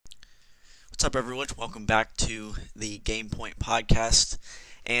What's up, everyone? Welcome back to the gamepoint podcast.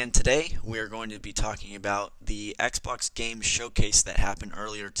 And today we are going to be talking about the Xbox Game Showcase that happened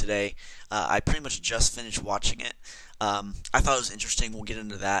earlier today. I pretty much just finished watching it. I thought it was interesting. We'll get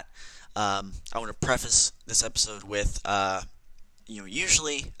into that. I want to preface this episode with,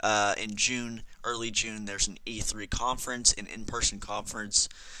 usually in June, early June, there's an E3 conference, an in-person conference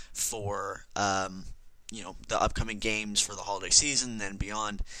for the upcoming games for the holiday season and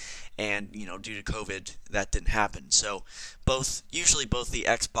beyond. And due to COVID, that didn't happen. So usually both the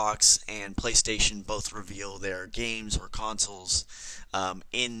Xbox and PlayStation both reveal their games or consoles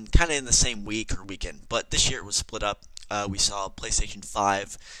in the same week or weekend. But this year it was split up. We saw PlayStation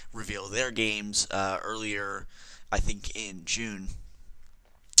 5 reveal their games earlier, I think in June.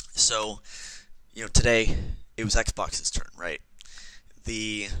 So today it was Xbox's turn, right?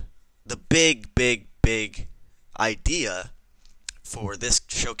 The big idea for this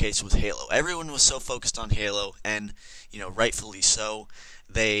showcase was Halo. Everyone was so focused on Halo, and rightfully so.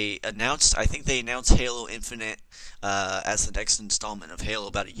 I think they announced Halo Infinite as the next installment of Halo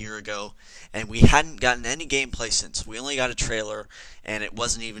about a year ago, and we hadn't gotten any gameplay since. We only got a trailer, and it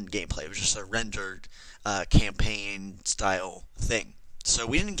wasn't even gameplay. It was just a rendered campaign style thing. So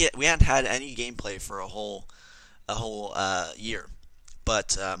we hadn't had any gameplay for a whole year.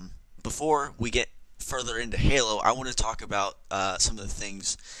 But before we get further into Halo, I want to talk about some of the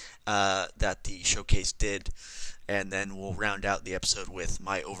things that the showcase did, and then we'll round out the episode with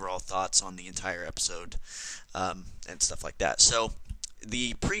my overall thoughts on the entire episode and stuff like that. So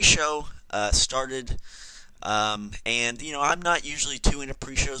the pre-show started, and I'm not usually too into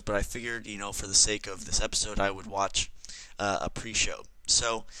pre-shows, but I figured for the sake of this episode I would watch a pre-show.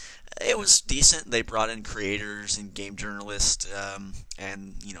 So it was decent. They brought in creators and game journalists,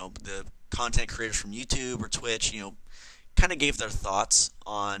 and the content creators from YouTube or Twitch, kind of gave their thoughts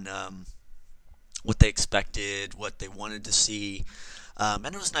on what they expected, what they wanted to see, and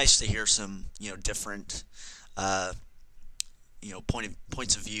it was nice to hear some, different,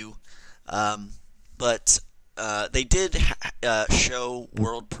 points of view. But they did show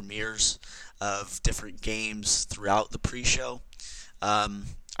world premieres of different games throughout the pre-show.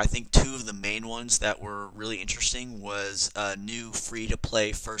 I think two of the main ones that were really interesting was a new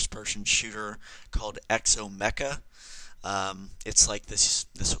free-to-play first-person shooter called XSX. It's like this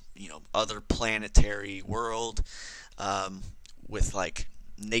other planetary world with like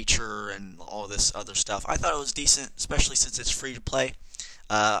nature and all this other stuff. I thought it was decent, especially since it's free-to-play.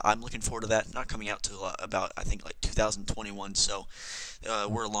 I'm looking forward to that. Not coming out to about, I think, like 2021, so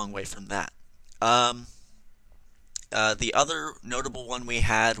we're a long way from that. The other notable one we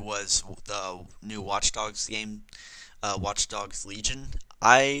had was the new Watch Dogs game, Watch Dogs Legion.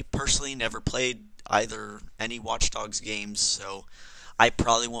 I personally never played any Watch Dogs games, so I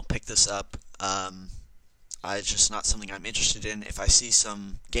probably won't pick this up. It's just not something I'm interested in. If I see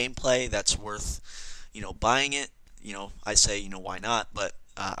some gameplay that's worth, buying it, I say, why not? But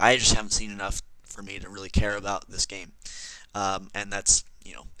I just haven't seen enough for me to really care about this game, and that's,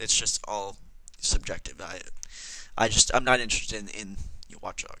 it's just all subjective. I'm not interested in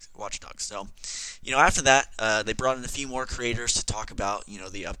Watch Dogs. So, after that, they brought in a few more creators to talk about,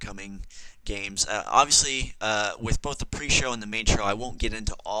 the upcoming games. Obviously, with both the pre-show and the main show, I won't get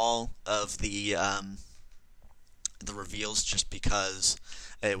into all of the reveals just because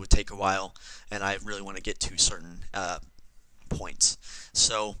it would take a while, and I really want to get to certain points.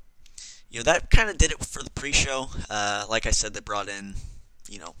 So, that kind of did it for the pre-show. Like I said, they brought in,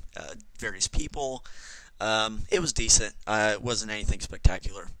 various people. It was decent. It wasn't anything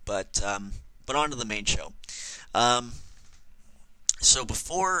spectacular, but on to the main show. So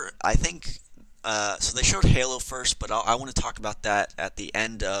before, I think, so they showed Halo first, but I want to talk about that at the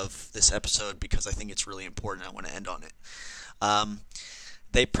end of this episode because I think it's really important. I want to end on it.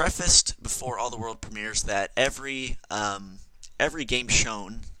 They prefaced before all the world premieres that every game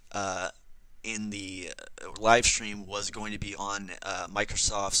shown in the live stream was going to be on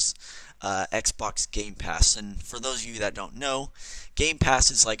Microsoft's Xbox Game Pass. And for those of you that don't know, Game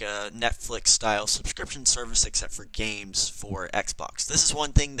Pass is like a Netflix-style subscription service except for games for Xbox. This is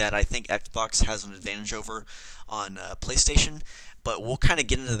one thing that I think Xbox has an advantage over on PlayStation, but we'll kind of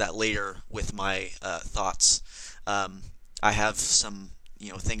get into that later with my thoughts. I have some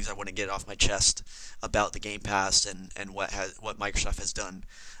things I want to get off my chest about the Game Pass and what Microsoft has done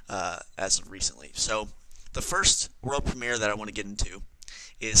as of recently. So the first world premiere that I want to get into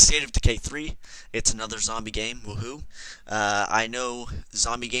is State of Decay 3. It's another zombie game. Woohoo! I know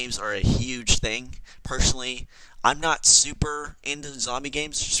zombie games are a huge thing. Personally, I'm not super into zombie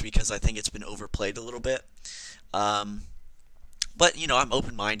games just because I think it's been overplayed a little bit. But I'm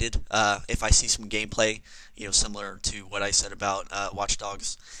open-minded. If I see some gameplay, similar to what I said about Watch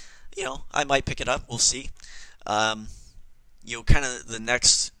Dogs, I might pick it up. We'll see. Um, kind of the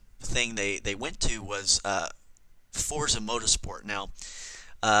next thing they went to was Forza Motorsport. Now,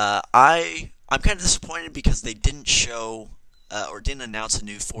 I'm kind of disappointed because they didn't show or didn't announce a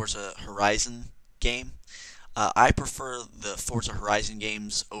new Forza Horizon game. I prefer the Forza Horizon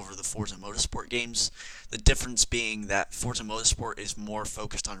games over the Forza Motorsport games. The difference being that Forza Motorsport is more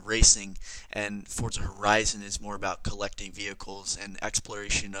focused on racing, and Forza Horizon is more about collecting vehicles and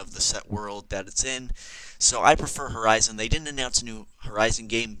exploration of the set world that it's in. So I prefer Horizon. They didn't announce a new Horizon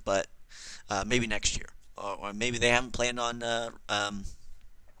game, but maybe next year. Or maybe they haven't planned on uh,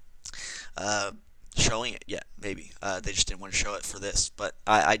 showing it yet. Maybe they just didn't want to show it for this, but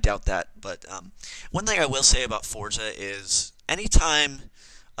I doubt that. But one thing I will say about Forza is anytime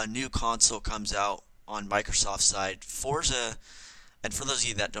a new console comes out on Microsoft's side, Forza, and for those of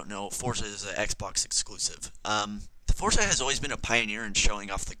you that don't know, Forza is an Xbox exclusive. Forza has always been a pioneer in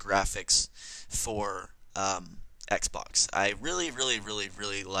showing off the graphics for Xbox. I really, really, really,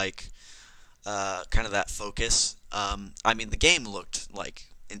 really like kind of that focus. I mean, the game looked like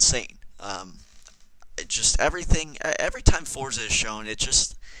insane. It just everything. Every time Forza is shown, they're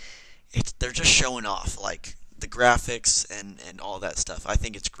just showing off like the graphics and all that stuff. I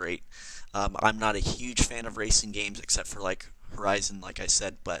think it's great. I'm not a huge fan of racing games except for like Horizon, like I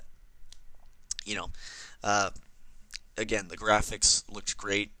said, but you know, uh, again, the graphics looked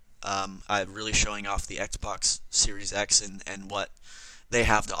great. I'm really showing off the Xbox Series X and what they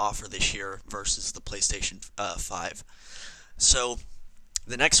have to offer this year versus the PlayStation 5. So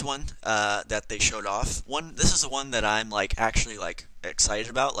the next one that they showed off, this is the one that I'm like actually like excited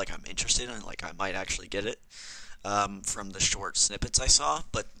about, like I'm interested in, like I might actually get it from the short snippets I saw.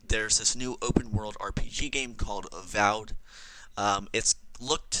 But there's this new open world RPG game called Avowed. It's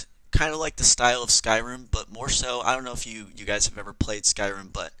looked kind of like the style of Skyrim, but more so. I don't know if you guys have ever played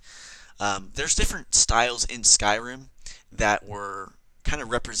Skyrim, but there's different styles in Skyrim that were kind of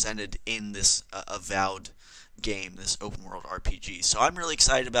represented in this Avowed game, this open world RPG. So I'm really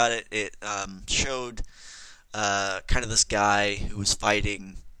excited about it. It showed kind of this guy who was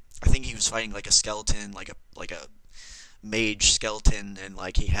fighting. I think he was fighting like a skeleton, like a mage skeleton, and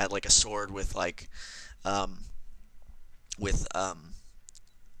like he had like a sword with like with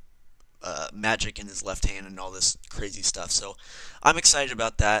magic in his left hand and all this crazy stuff. So I'm excited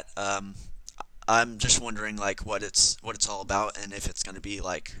about that. I'm just wondering like what it's all about, and if it's going to be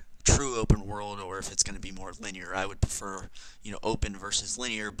like true open world or if it's going to be more linear. I would prefer open versus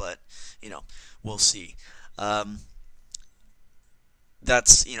linear, but we'll see.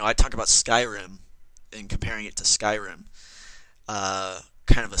 That's I talk about Skyrim and comparing it to Skyrim.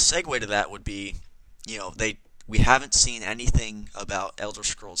 Kind of a segue to that would be we haven't seen anything about Elder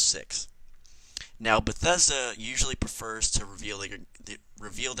Scrolls 6. Now, Bethesda usually prefers to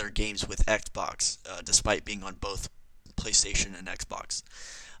reveal their games with Xbox, despite being on both PlayStation and Xbox.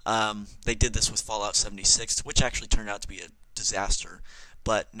 They did this with Fallout 76, which actually turned out to be a disaster,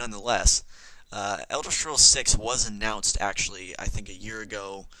 but nonetheless, Elder Scrolls 6 was announced actually, I think a year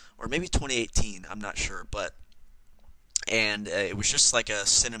ago, or maybe 2018, I'm not sure, and it was just like a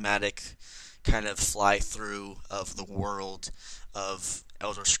cinematic kind of fly through of the world of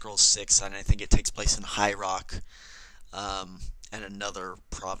Elder Scrolls 6, and I think it takes place in High Rock, and another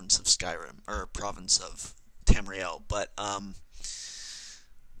province of Skyrim, or province of Tamriel, but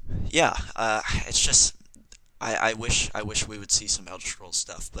yeah, it's just I wish we would see some Elder Scrolls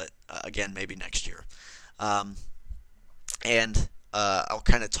stuff, but again, maybe next year. And I'll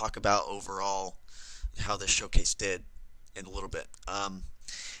kind of talk about overall how this showcase did in a little bit.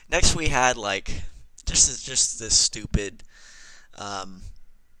 Next, we had like just this stupid.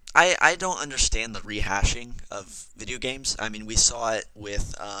 I don't understand the rehashing of video games. I mean, we saw it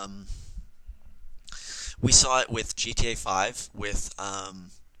with GTA 5 with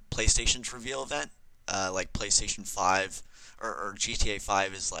PlayStation's reveal event. Like PlayStation 5 or GTA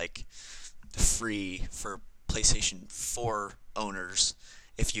 5 is like free for PlayStation 4 owners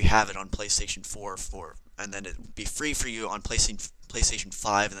if you have it on PlayStation 4 and then it'd be free for you on PlayStation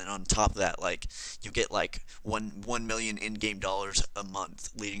 5, and then on top of that, like you get like 1 million in-game dollars a month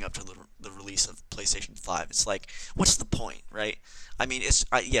leading up to the release of PlayStation 5. It's like, what's the point, right? I mean,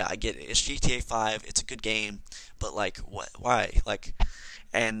 yeah, I get it. It's GTA 5. It's a good game, but like, what? Why? Like,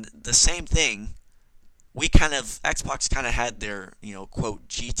 and the same thing. Xbox kind of had their, quote,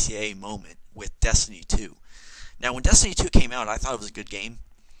 GTA moment with Destiny 2. Now, when Destiny 2 came out, I thought it was a good game.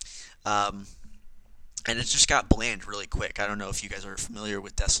 And it just got bland really quick. I don't know if you guys are familiar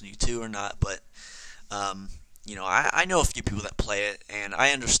with Destiny 2 or not, but I know a few people that play it, and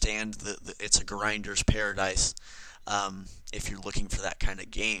I understand that it's a grinder's paradise if you're looking for that kind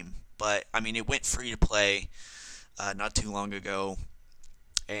of game. But I mean, it went free to play not too long ago,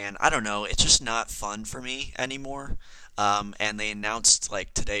 and I don't know, it's just not fun for me anymore. And they announced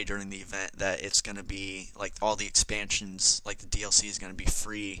like today during the event that it's going to be like all the expansions, like the DLC is going to be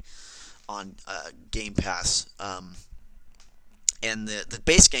free on Game Pass. And the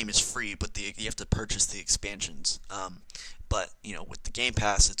base game is free, but you have to purchase the expansions. But with the Game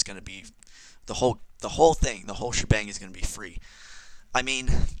Pass, it's going to be the whole thing, the whole shebang is going to be free. I mean,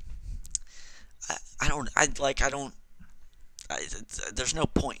 I don't. There's no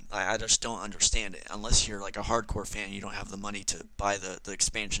point. I just don't understand it. Unless you're like a hardcore fan, you don't have the money to buy the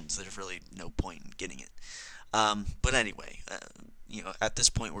expansions. There's really no point in getting it. But anyway, at this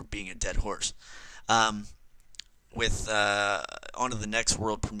point, we're being a dead horse. With on to the next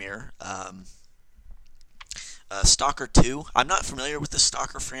world premiere. Stalker 2. I'm not familiar with the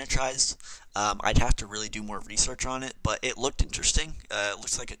Stalker franchise. I'd have to really do more research on it, but it looked interesting. It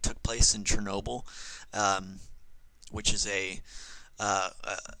looks like it took place in Chernobyl, which is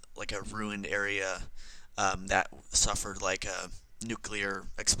like a ruined area that suffered like a nuclear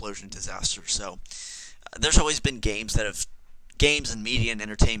explosion disaster. So there's always been games and media and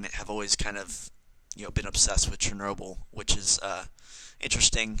entertainment have always kind of been obsessed with Chernobyl, which is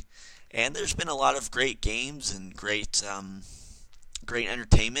interesting. And there's been a lot of great games and great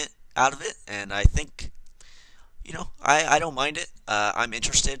entertainment out of it, and I think I don't mind it. I'm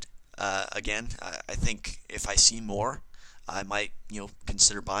interested. Again, I think if I see more, I might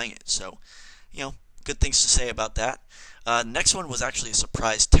consider buying it. So good things to say about that. Next one was actually a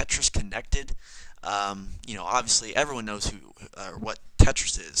surprise. Tetris Connected. Obviously everyone knows who or what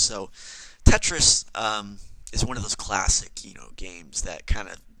Tetris is. So Tetris is one of those classic games that kind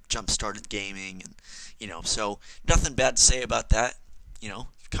of jump-started gaming, and so nothing bad to say about that.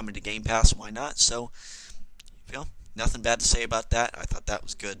 Coming to Game Pass, why not? So nothing bad to say about that. I thought that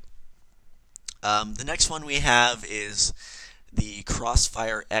was good. The next one we have is the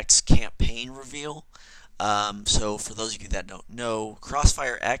Crossfire X campaign reveal. So for those of you that don't know,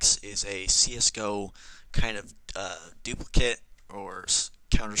 Crossfire X is a CSGO kind of duplicate or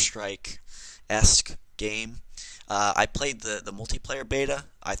Counter-Strike-esque game. I played the multiplayer beta.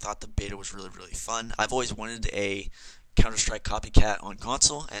 I thought the beta was really, really fun. I've always wanted a Counter-Strike copycat on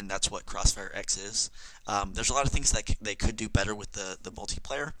console, and that's what Crossfire X is. There's a lot of things that they could do better with the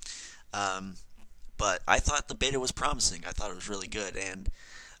multiplayer, but I thought the beta was promising. I thought it was really good, and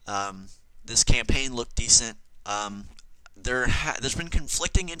this campaign looked decent. There's been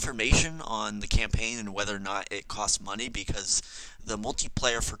conflicting information on the campaign and whether or not it costs money, because the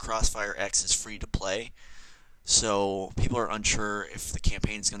multiplayer for Crossfire X is free to play. So people are unsure if the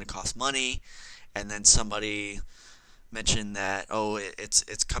campaign is going to cost money, and then somebody mentioned that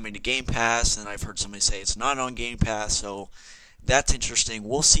it's coming to Game Pass, and I've heard somebody say it's not on Game Pass. So that's interesting.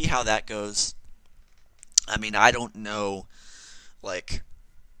 We'll see how that goes. I mean, I don't know.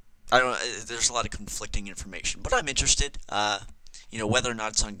 There's a lot of conflicting information, but I'm interested. Whether or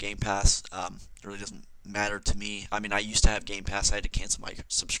not it's on Game Pass, it really doesn't matter to me. I mean, I used to have Game Pass. I had to cancel my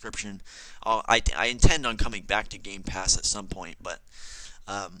subscription. I intend on coming back to Game Pass at some point, but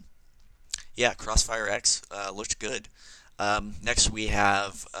yeah, Crossfire X looked good. Next we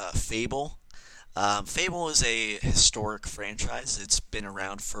have Fable. Fable is a historic franchise. It's been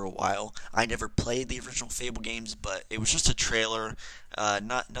around for a while. I never played the original Fable games, but it was just a trailer.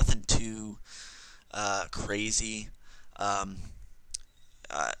 Nothing too crazy. Am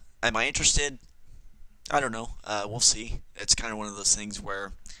I interested? I don't know. We'll see. It's kind of one of those things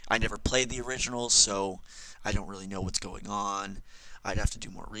where I never played the originals, so I don't really know what's going on. I'd have to do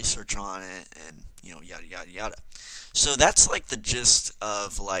more research on it, and yada yada yada. So that's like the gist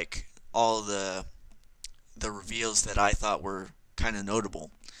of like all the reveals that I thought were kind of notable.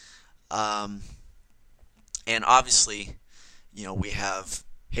 And obviously, we have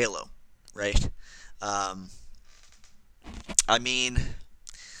Halo, right? I mean,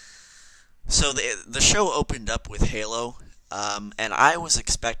 so the show opened up with Halo, and I was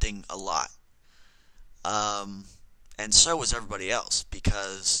expecting a lot. And so was everybody else,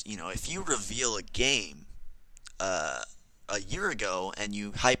 because, if you reveal a game a year ago and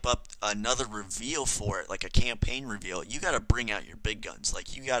you hype up another reveal for it, like a campaign reveal, you gotta bring out your big guns.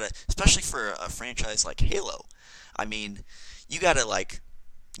 Like, you gotta, especially for a franchise like Halo, I mean, you gotta,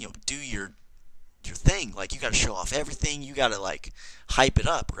 do your thing. Like, you gotta show off everything, you gotta, hype it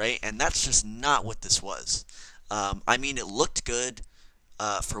up, right? And that's just not what this was. I mean, it looked good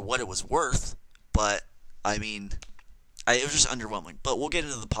for what it was worth, but, I mean, it was just underwhelming. But we'll get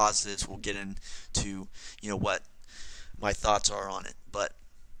into the positives. We'll get into what my thoughts are on it. But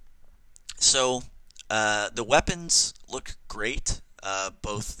so the weapons look great,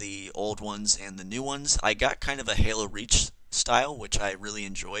 both the old ones and the new ones. I got kind of a Halo Reach style, which I really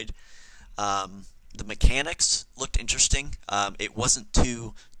enjoyed. Um, the mechanics looked interesting. It wasn't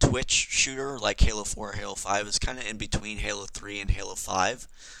too Twitch shooter like Halo 4 or Halo 5. It was kind of in between Halo 3 and Halo 5,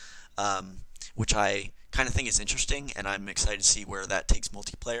 um, which I kind of think is interesting, and I'm excited to see where that takes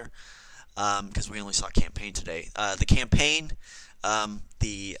multiplayer because we only saw campaign today. The campaign,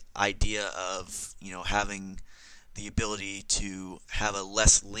 the idea of having the ability to have a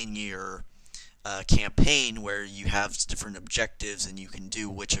less linear campaign where you have different objectives and you can do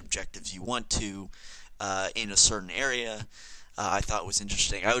which objectives you want to in a certain area. I thought was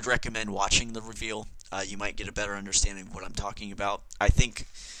interesting. I would recommend watching the reveal. You might get a better understanding of what I'm talking about. I think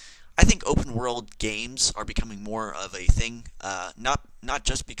open world games are becoming more of a thing, not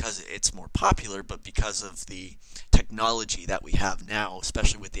just because it's more popular, but because of the technology that we have now,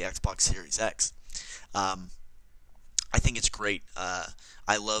 especially with the Xbox Series X. Um, I think it's great.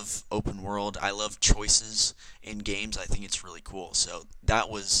 I love open world. I love choices in games. I think it's really cool. So that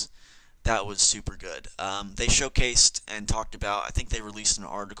was super good. They showcased and talked about. I think they released an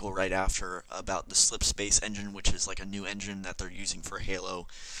article right after about the Slip Space engine, which is like a new engine that they're using for Halo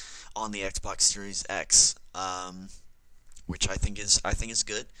on the Xbox Series X, which I think is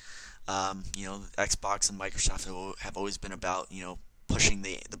good. Xbox and Microsoft have always been about pushing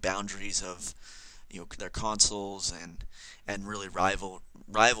the boundaries of their consoles and really rivaling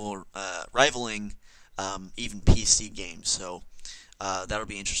even PC games. So that'll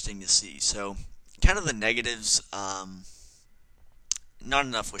be interesting to see. So kind of the negatives, not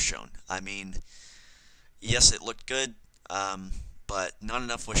enough was shown. I mean, yes, it looked good, but not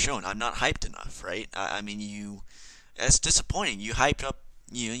enough was shown. I'm not hyped enough, right? I mean, it's disappointing. You hyped up,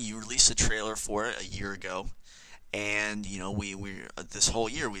 you released a trailer for it a year ago, and we this whole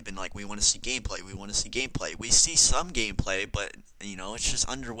year we've been like, we want to see gameplay, we want to see gameplay. We see some gameplay, but it's just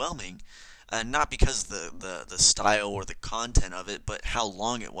underwhelming. Not because the style or the content of it, but how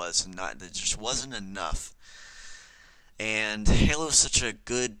long it was, and there just wasn't enough. And Halo is such a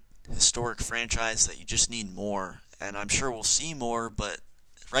good historic franchise that you just need more, and I'm sure we'll see more, but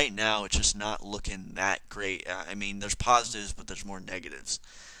right now it's just not looking that great. I mean, there's positives, but there's more negatives.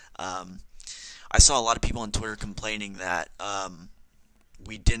 Um, I saw a lot of people on Twitter complaining that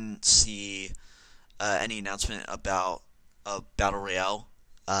we didn't see any announcement about a battle royale.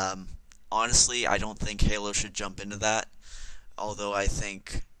 Um, Honestly, I don't think Halo should jump into that. Although I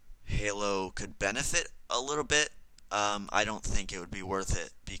think Halo could benefit a little bit. I don't think it would be worth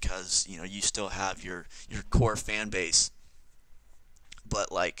it because you still have your core fan base,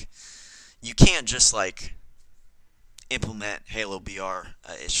 but like you can't just like implement Halo BR.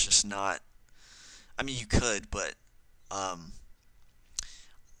 It's just not. I mean, you could, but um,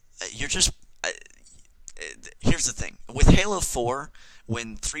 you're just. Here's the thing with Halo 4.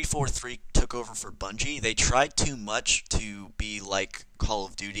 When 343 took over for Bungie, they tried too much to be like Call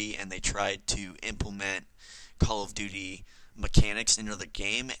of Duty, and they tried to implement Call of Duty mechanics into the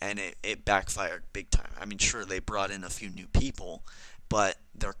game, and it backfired big time. I mean, sure, they brought in a few new people, but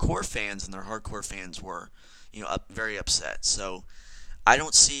their core fans and their hardcore fans were, very upset. So I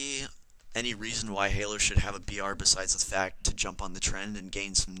don't see any reason why Halo should have a BR besides the fact to jump on the trend and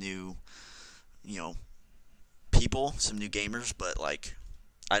gain some new, you know, people, some new gamers, but like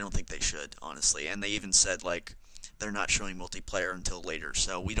I don't think they should, honestly. And they even said like they're not showing multiplayer until later,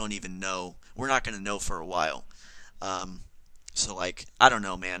 so we don't even know. We're not going to know for a while. So like I don't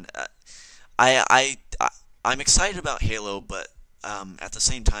know, man. I'm excited about Halo, but at the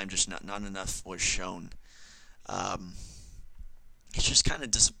same time, just not enough was shown. Um, it's just kind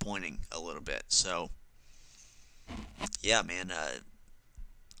of disappointing a little bit. So yeah, man.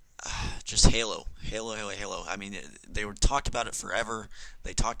 Just Halo. I mean, they were talked about it forever.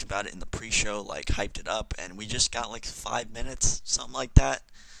 They talked about it in the pre-show, like hyped it up, and we just got like 5 minutes, something like that.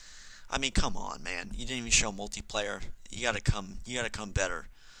 I mean, come on, man. You didn't even show multiplayer. You gotta come better.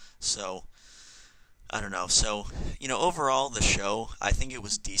 So I don't know. So overall, the show, I think it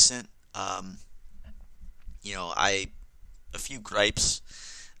was decent. A few gripes.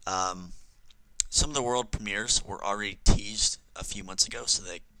 Some of the world premieres were already teased a few months ago, so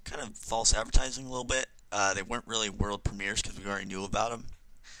they kind of false advertising a little bit. They weren't really world premieres because we already knew about them.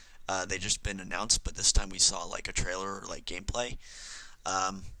 They just been announced, but this time we saw like a trailer or like gameplay.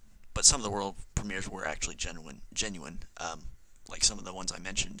 But some of the world premieres were actually genuine, like some of the ones I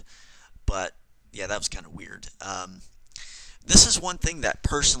mentioned. But yeah, that was kind of weird. This is one thing that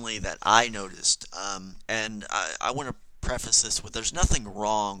personally that I noticed, and I want to preface this with there's nothing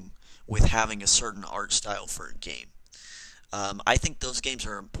wrong with having a certain art style for a game. I think those games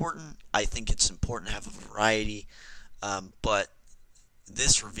are important. I think it's important to have a variety, but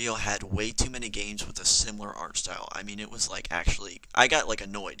this reveal had way too many games with a similar art style. I mean, it was like actually, I got like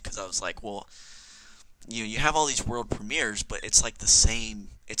annoyed because I was like, well, you have all these world premieres, but it's like the same.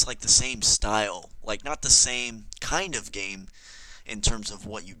 It's like the same style, like not the same kind of game in terms of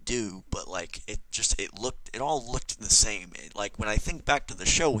what you do, but like it all looked the same. Like when I think back to the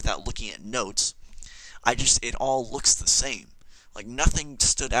show without looking at notes, it all looks the same. Like nothing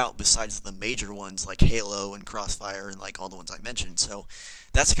stood out besides the major ones like Halo and Crossfire and like all the ones I mentioned. So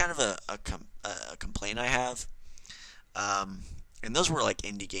that's kind of a complaint I have. And those were like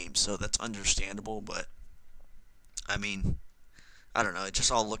indie games, so that's understandable. But I mean, I don't know. It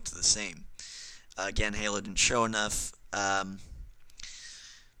just all looked the same. Again, Halo didn't show enough.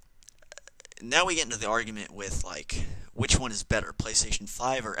 Now we get into the argument with like which one is better, PlayStation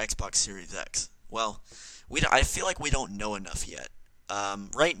 5 or Xbox Series X. Well, I feel like we don't know enough yet.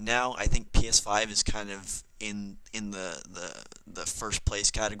 Right now, I think PS5 is kind of in the first place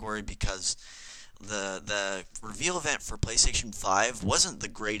category because the reveal event for PlayStation 5 wasn't the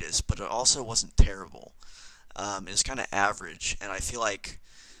greatest, but it also wasn't terrible. It was kind of average, and I feel like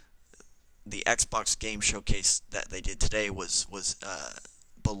the Xbox game showcase that they did today was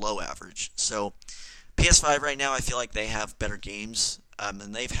below average. So PS5 right now, I feel like they have better games,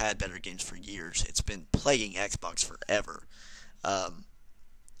 and they've had better games for years. It's been plaguing Xbox forever.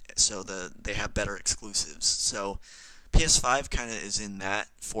 So they have better exclusives. So PS5 kind of is in that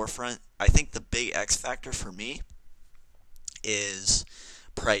forefront. I think the big X factor for me is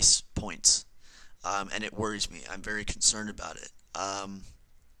price points, and it worries me. I'm very concerned about it.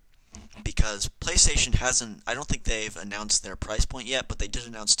 Because PlayStation hasn't, I don't think they've announced their price point yet, but they did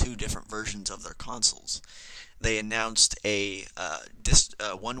announce two different versions of their consoles. They announced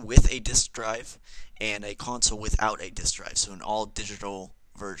one with a disc drive and a console without a disc drive, so an all-digital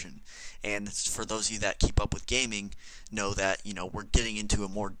version. And for those of you that keep up with gaming, know that we're getting into a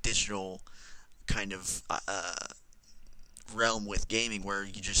more digital kind of realm with gaming, where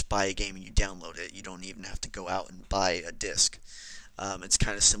you just buy a game and you download it. You don't even have to go out and buy a disc. It's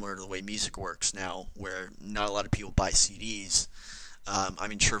kind of similar to the way music works now, where not a lot of people buy CDs. I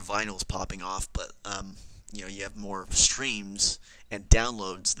mean, sure, vinyl's popping off, but you have more streams and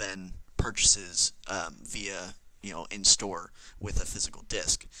downloads than purchases via in store with a physical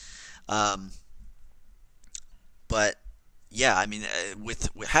disc. But yeah, I mean, with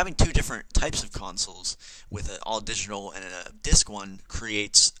having two different types of consoles, with an all digital and a disc one,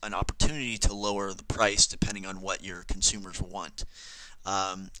 creates an opportunity to lower the price depending on what your consumers want.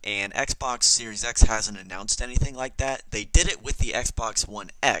 And Xbox Series X hasn't announced anything like that. They did it with the Xbox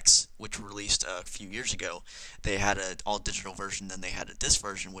One X, which released a few years ago. They had an all-digital version, then they had a disc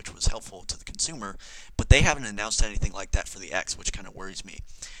version, which was helpful to the consumer. But they haven't announced anything like that for the X, which kind of worries me.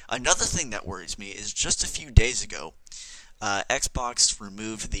 Another thing that worries me is just a few days ago, Xbox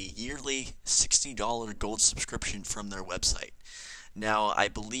removed the yearly $60 gold subscription from their website. Now, I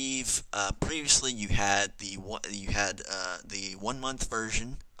believe previously you had the 1 month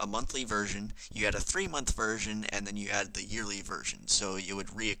version, a monthly version, you had a 3-month version, and then you had the yearly version. So you would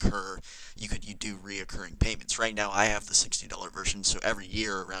reoccur. You do reoccurring payments. Right now, I have the $60 version. So every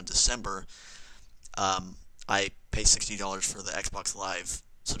year around December, I pay $60 for the Xbox Live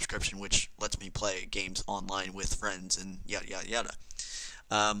subscription, which lets me play games online with friends and yada yada yada.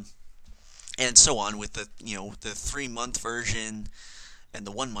 And so on with the 3-month version and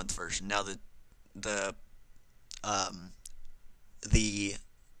the 1-month version. Now the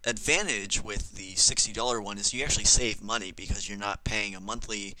advantage with the $60 one is you actually save money because you're not paying a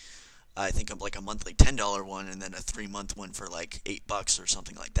monthly. I think of like a monthly $10 one and then a 3-month one for like $8 or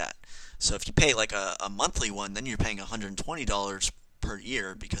something like that. So if you pay like a monthly one, then you're paying $120 per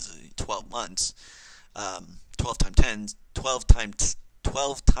year because of 12 months. 12 times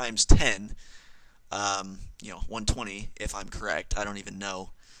 10, 120 if I'm correct. I don't even know.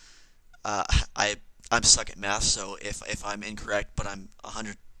 I'm stuck at math, so if I'm incorrect, but I'm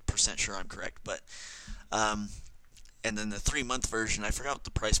 100% sure I'm correct. But and then the 3-month version, I forgot what the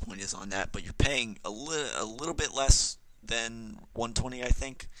price point is on that, but you're paying a little bit less than 120, I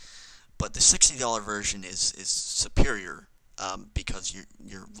think. But the $60 version is superior. Because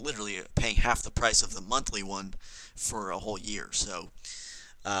you're literally paying half the price of the monthly one for a whole year. So,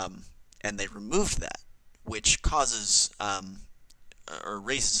 and they removed that, which causes or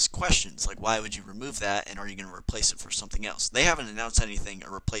raises questions like, why would you remove that, and are you going to replace it for something else? They haven't announced a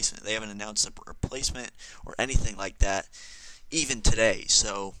replacement. They haven't announced a replacement or anything like that, even today.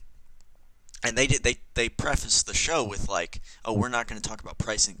 So, And they preface the show with like, oh, we're not going to talk about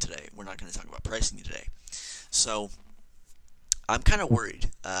pricing today. We're not going to talk about pricing today. So I'm kind of worried,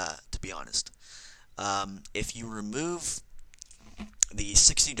 to be honest. If you remove the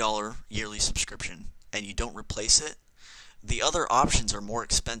 $60 yearly subscription and you don't replace it, the other options are more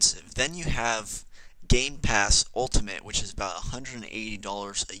expensive. Then you have Game Pass Ultimate, which is about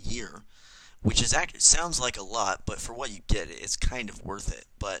 $180 a year, which is actually sounds like a lot, but for what you get, it's kind of worth it.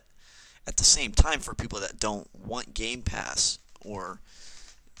 But at the same time, for people that don't want Game Pass, or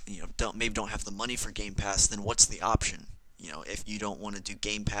don't have the money for Game Pass, then what's the option? If you don't want to do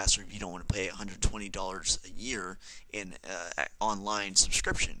Game Pass, or if you don't want to pay $120 a year in online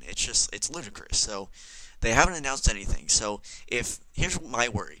subscription, it's ludicrous. So they haven't announced anything. So here's my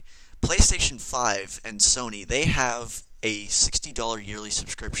worry: PlayStation 5 and Sony, they have a $60 yearly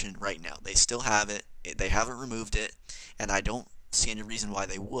subscription right now. They still have it. They haven't removed it, and I don't see any reason why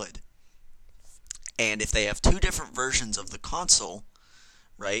they would. And if they have two different versions of the console,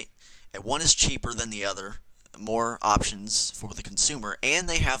 right, and one is cheaper than the other, more options for the consumer, and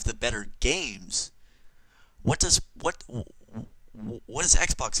they have the better games, what is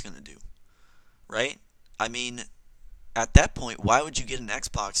Xbox going to do, right? I mean, at that point, why would you get an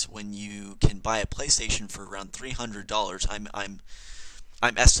Xbox when you can buy a PlayStation for around $300?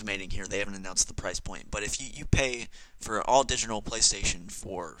 I'm estimating here. They haven't announced the price point, but if you pay for an all digital PlayStation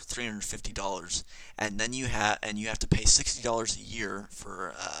for $350, and then you have to pay $60 a year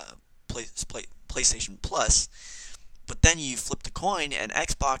for PlayStation Plus, but then you flip the coin and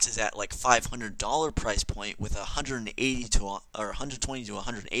Xbox is at like $500 price point with a 180 to or 120 to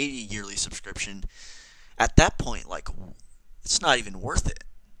 180 yearly subscription. At that point, like, it's not even worth it,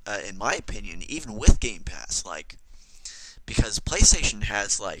 in my opinion, even with Game Pass, like. Because PlayStation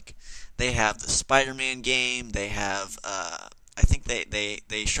has, like, they have the Spider-Man game, they have, I think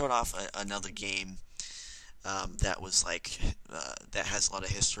they showed off another game that was, like, that has a lot of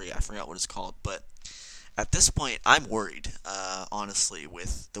history. I forgot what it's called, but at this point, I'm worried, honestly,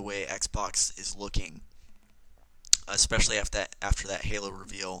 with the way Xbox is looking, especially after that Halo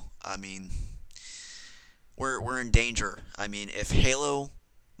reveal. I mean, we're in danger. I mean, if the Halo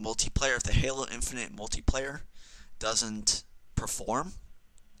Infinite multiplayer doesn't perform,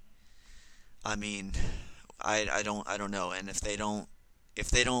 I mean, I don't know. And if they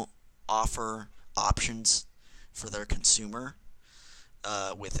don't offer options for their consumer,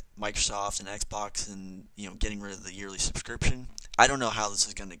 with Microsoft and Xbox, and getting rid of the yearly subscription, I don't know how this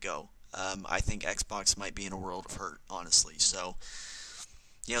is going to go. I think Xbox might be in a world of hurt, honestly. So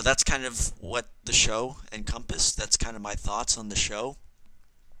that's kind of what the show encompassed. That's kind of my thoughts on the show.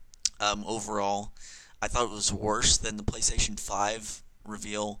 Overall, I thought it was worse than the PlayStation 5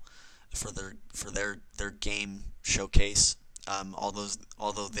 reveal for their game showcase.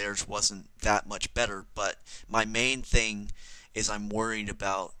 Although theirs wasn't that much better, but my main thing is I'm worried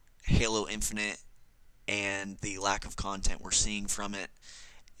about Halo Infinite and the lack of content we're seeing from it,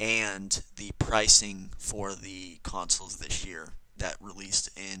 and the pricing for the consoles this year that released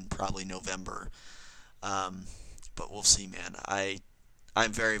in probably November. But we'll see, man.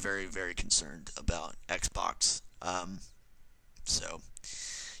 I'm very, very, very concerned about Xbox. So,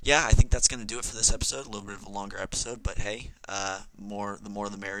 yeah, I think that's going to do it for this episode. A little bit of a longer episode, but hey, the more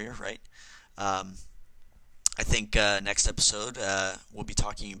the merrier, right? I think next episode we'll be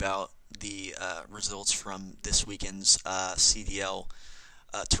talking about the results from this weekend's CDL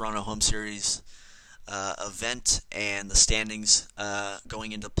Toronto Home Series event, and the standings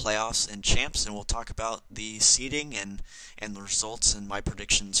going into playoffs and champs, and we'll talk about the seeding and the results and my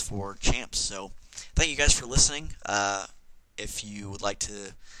predictions for champs. So thank you guys for listening. If you would like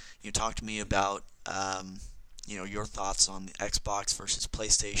to talk to me about your thoughts on the Xbox versus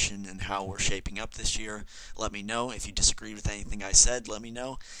PlayStation and how we're shaping up this year, let me know. If you disagreed with anything I said, let me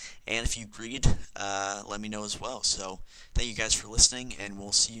know. And if you agreed, let me know as well. So thank you guys for listening, and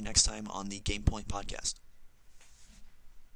we'll see you next time on the Gamepoint podcast.